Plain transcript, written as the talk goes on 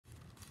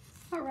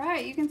All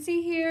right, you can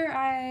see here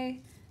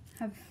I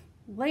have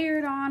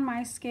layered on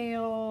my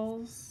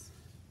scales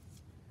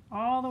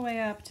all the way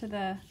up to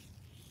the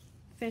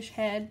fish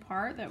head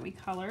part that we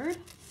colored.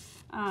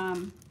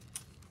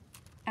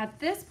 At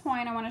this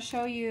point, I want to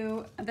show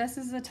you, this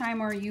is the time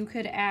where you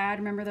could add,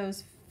 remember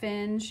those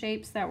fin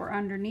shapes that were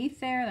underneath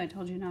there that I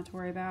told you not to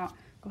worry about?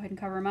 Go ahead and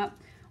cover them up.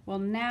 Well,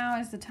 now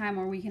is the time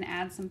where we can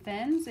add some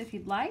fins if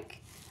you'd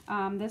like.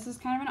 This is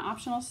kind of an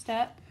optional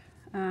step,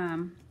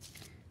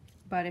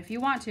 but if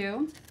you want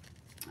to,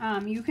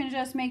 you can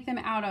just make them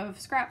out of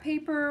scrap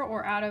paper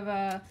or out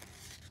of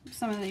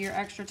some of your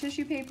extra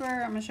tissue paper.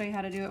 I'm going to show you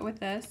how to do it with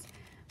this.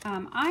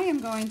 I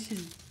am going to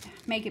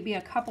make it be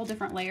a couple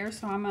different layers,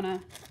 so I'm going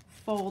to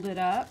fold it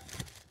up.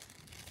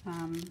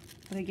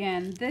 But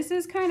again, this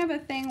is kind of a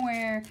thing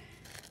where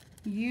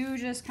you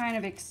just kind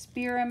of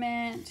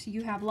experiment.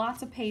 You have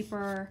lots of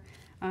paper.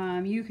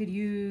 You could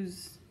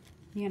use,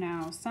 you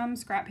know, some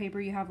scrap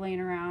paper you have laying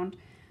around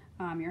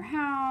your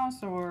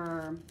house,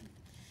 or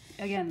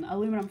again,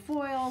 aluminum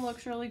foil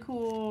looks really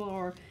cool,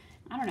 or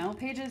I don't know,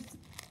 pages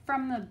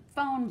from the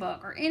phone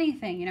book or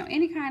anything, you know,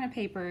 any kind of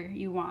paper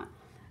you want.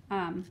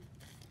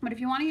 But if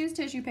you want to use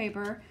tissue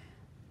paper,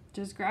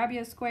 just grab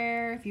you a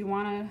square. If you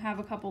want to have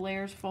a couple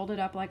layers, fold it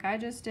up like I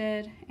just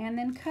did, and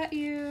then cut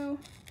you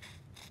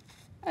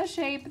a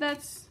shape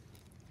that's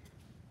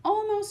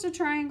almost a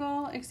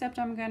triangle, except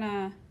I'm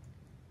gonna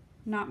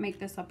not make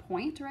this a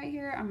point right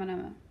here. I'm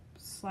gonna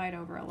slide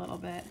over a little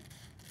bit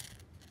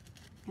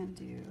and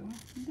do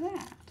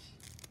that.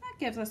 That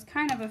gives us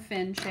kind of a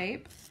fin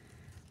shape,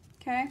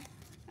 okay?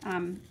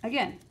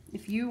 Again,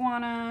 if you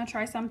wanna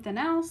try something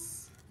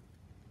else,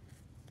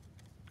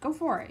 go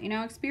for it, you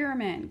know,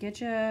 experiment,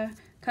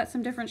 cut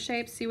some different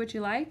shapes, see what you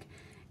like.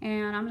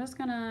 And I'm just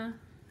gonna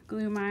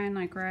glue mine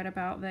like right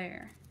about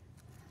there.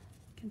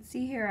 You can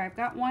see here I've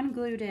got one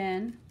glued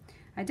in.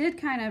 I did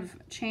kind of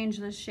change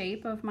the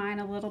shape of mine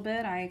a little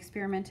bit. I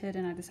experimented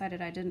and I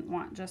decided I didn't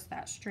want just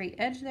that straight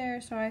edge there,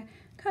 so I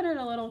cut it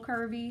a little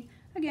curvy.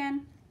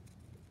 Again,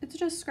 it's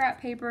just scrap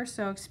paper,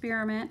 so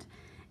experiment.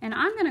 And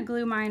I'm gonna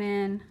glue mine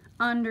in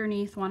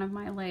underneath one of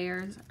my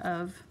layers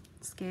of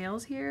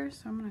scales here.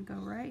 So I'm gonna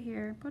go right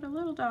here, put a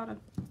little dot of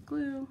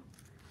glue,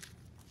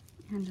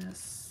 and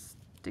just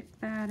stick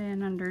that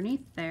in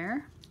underneath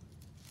there,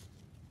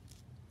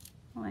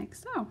 like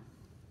so.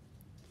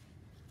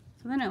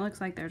 So then it looks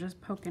like they're just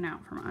poking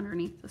out from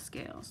underneath the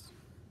scales.